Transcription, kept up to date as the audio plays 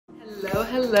Hello,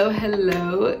 hello,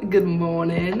 hello. Good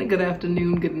morning, good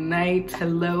afternoon, good night.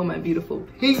 Hello, my beautiful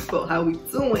people. How we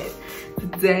doing?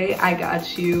 Today, I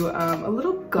got you a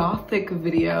little gothic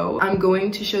video. I'm going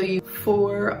to show you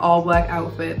 4 all black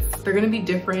outfits. They're gonna be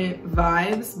different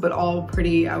vibes, but all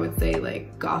pretty, I would say,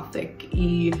 like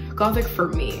gothic-y. Gothic for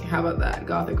me. How about that?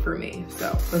 Gothic for me.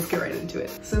 So let's get right into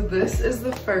it. So this is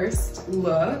the first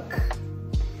look.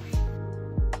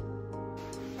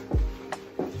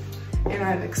 And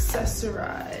I've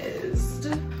accessorized.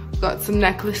 Got some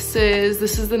necklaces.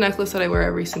 This is the necklace that I wear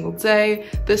every single day.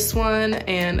 This one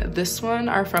and this one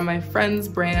are from my friend's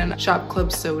brand, Shop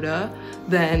Club Soda.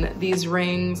 Then these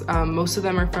rings, most of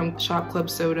them are from Shop Club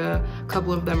Soda. A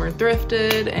couple of them are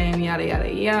thrifted and yada,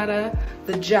 yada, yada.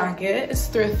 The jacket is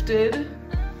thrifted.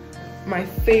 My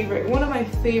favorite, one of my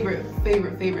favorite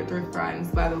thrift finds,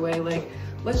 by the way. Like,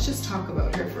 let's just talk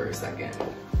about her for a second.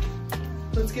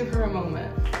 Let's give her a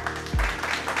moment.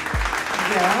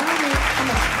 Yeah, come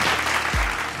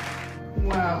on.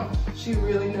 Wow, she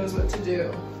really knows what to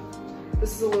do.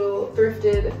 This is a little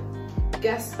thrifted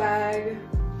Guess bag.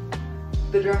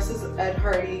 The dress is Ed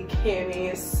Hardy,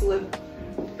 cami, slip,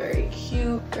 very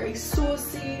cute, very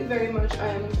saucy, very much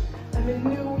I'm in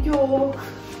New York.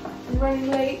 I'm running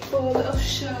late for a little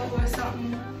show or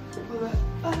something.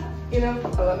 You know,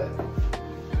 I love it.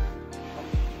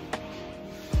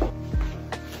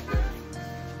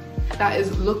 That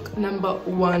is look number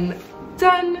 1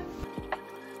 done.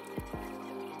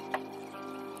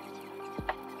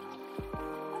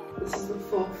 This is the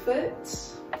full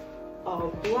fit, all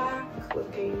black,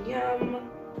 looking yum.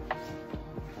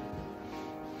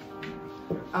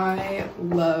 I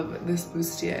love this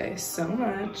bustier so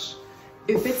much.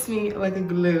 It fits me like a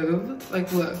glove.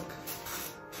 Like, look,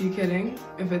 are you kidding?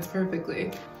 It fits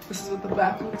perfectly. This is what the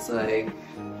back looks like.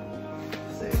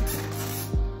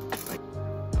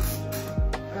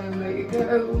 There you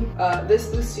go. This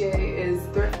bustier is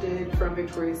thrifted from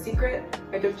Victoria's Secret.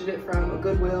 I thrifted it from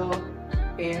Goodwill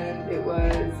and it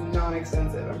was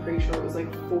non-expensive. I'm pretty sure it was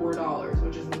like $4,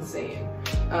 which is insane.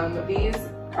 These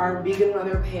are vegan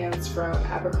leather pants from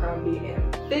Abercrombie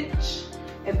and Fitch,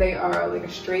 and they are like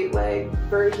a straight leg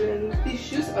version. These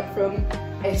shoes are from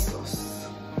ASOS.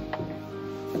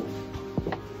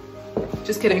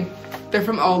 Just kidding. They're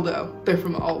from Aldo. They're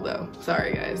from Aldo.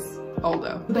 Sorry guys.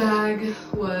 Aldo. The bag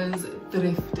was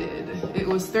thrifted. It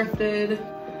was thrifted.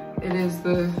 It is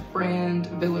the brand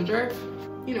Villager.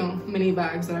 You know, mini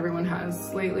bags that everyone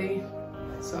has lately.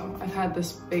 So I've had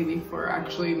this baby for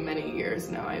actually many years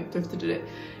now. I thrifted it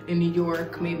in New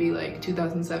York, maybe like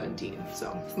 2017.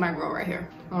 So it's my girl right here.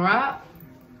 All right,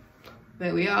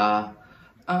 there we are.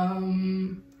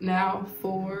 Now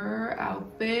for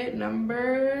outfit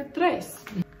number 3.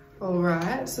 All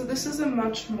right, so this is a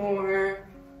much more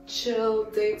chill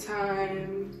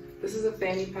daytime. This is a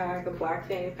fanny pack, a black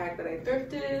fanny pack that I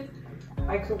thrifted.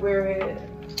 I could wear it,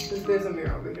 there's a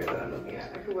mirror over here that I'm looking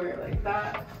at. I could wear it like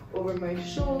that, over my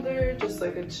shoulder, just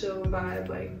like a chill vibe.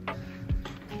 Like,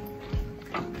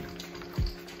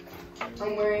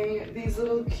 I'm wearing these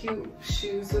little cute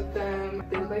shoes with them.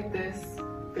 They look like this.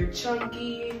 They're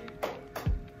chunky.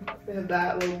 They have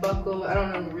that little buckle. I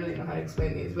don't really know how to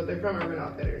explain these, but they're from Urban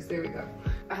Outfitters. There we go.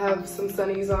 I have some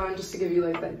sunnies on just to give you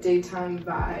like that daytime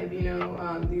vibe, you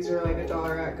know. These are like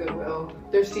 $1 at Goodwill.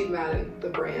 They're Steve Madden, the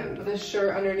brand. This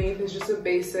shirt underneath is just a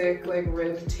basic like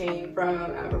ribbed tank from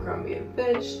Abercrombie and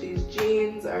Fitch. These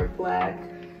jeans are black,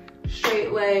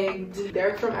 straight legged.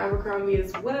 They're from Abercrombie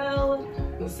as well.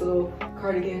 This little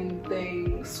cardigan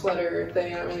thing, sweater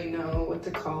thing, I don't really know what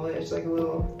to call it. It's like a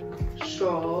little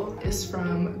shawl. Is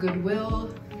from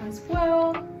Goodwill as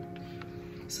well.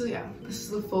 So yeah, this is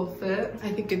the full fit. I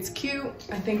think it's cute.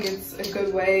 I think it's a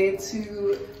good way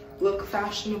to look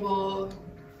fashionable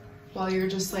while you're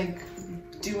just like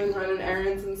running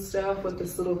errands and stuff. What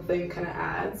this little thing kind of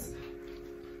adds.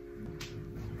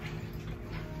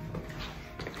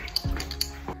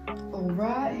 All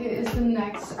right, here is the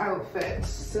next outfit.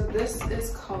 So this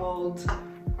is called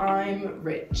I'm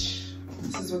Rich.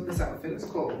 This is what this outfit is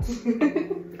called.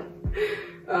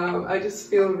 I just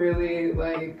feel really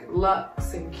like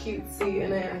luxe and cutesy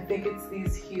in it. I think it's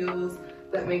these heels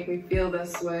that make me feel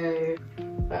this way.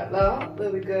 Like that,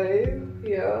 there we go.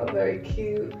 Yeah, very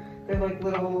cute. They're like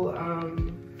little,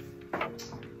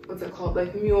 what's it called?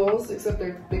 Like mules, except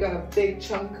they got a big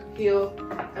chunk heel,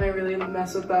 and I really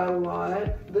mess with that a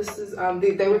lot. This is,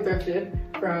 they were thrifted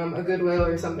from a Goodwill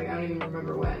or something. I don't even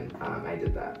remember when I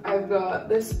did that. I've got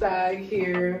this bag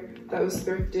here that was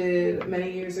thrifted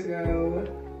many years ago.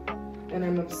 and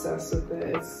I'm obsessed with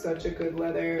it. It's such a good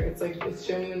leather. It's like, it's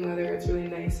genuine leather. It's really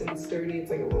nice and sturdy.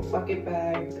 It's like a little bucket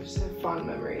bag. I just have fond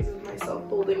memories of myself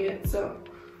holding it. So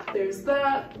there's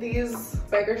that. These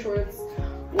biker shorts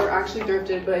were actually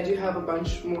thrifted, but I do have a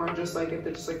bunch more just like it.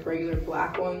 They're just like regular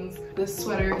black ones. This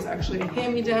sweater is actually a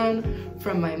hand-me-down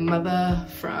from my mother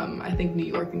from, I think, New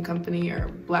York and Company or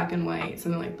Black and White,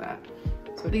 something like that.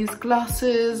 So these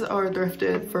glasses are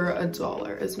thrifted for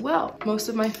 $1 as well. Most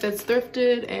of my fit's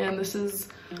thrifted, and this is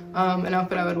an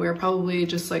outfit I would wear probably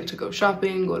just like to go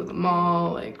shopping, go to the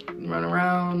mall, like run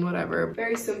around, whatever.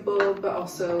 Very simple, but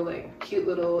also like cute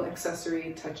little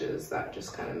accessory touches that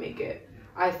just kind of make it,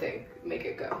 I think, make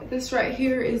it go. This right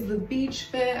here is the beach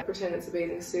fit. Pretend it's a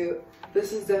bathing suit.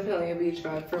 This is definitely a beach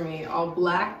vibe for me. All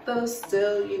black though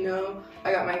still, you know.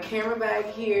 I got my camera bag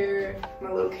here, my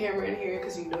little camera in here,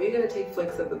 because you know you gotta take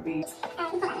flicks at the beach.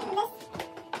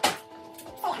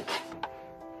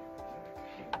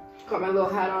 Got my little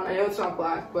hat on. I know it's not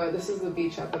black, but this is the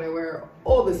beach hat that I wear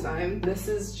all the time. This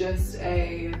is just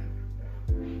a,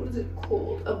 what is it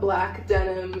called? A black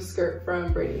denim skirt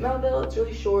from Brandy Melville. It's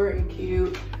really short and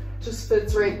cute. Just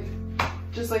fits right,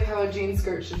 just like how a jean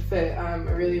skirt should fit. I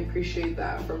really appreciate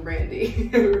that from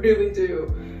Brandy. I really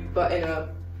do. Button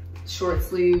up, short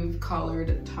sleeve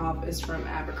collared top is from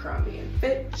Abercrombie and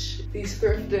Fitch. These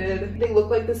thrifted. They look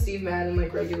like the Steve Madden,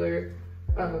 like regular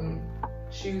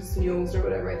shoes, mules or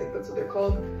whatever. I think that's what they're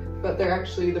called. But they're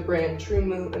actually the brand True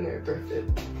Move, and they're thrifted.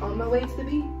 On my way to the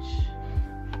beach.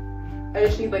 I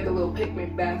just need like a little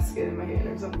picnic basket in my hand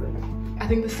or something. I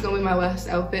think this is gonna be my last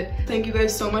outfit. Thank you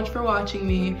guys so much for watching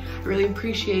me. I really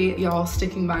appreciate y'all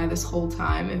sticking by this whole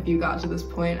time. If you got to this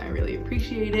point, I really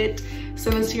appreciate it.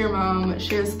 Send this to your mom,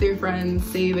 share this with your friends,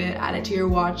 save it, add it to your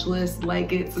watch list,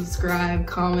 like it, subscribe,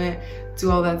 comment,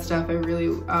 do all that stuff. I really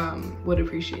would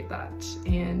appreciate that.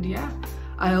 And yeah,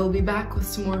 I'll be back with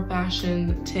some more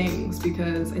fashion things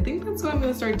because I think that's what I'm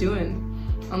gonna start doing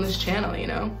on this channel, you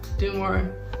know? Do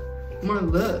more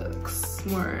looks,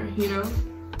 more, you know,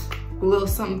 a little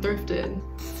something thrifted.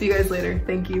 See you guys later.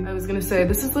 Thank you. I was gonna say,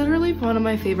 this is literally one of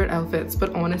my favorite outfits,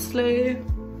 but honestly,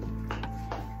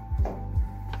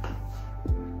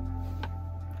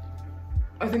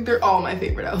 I think they're all my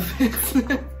favorite outfits.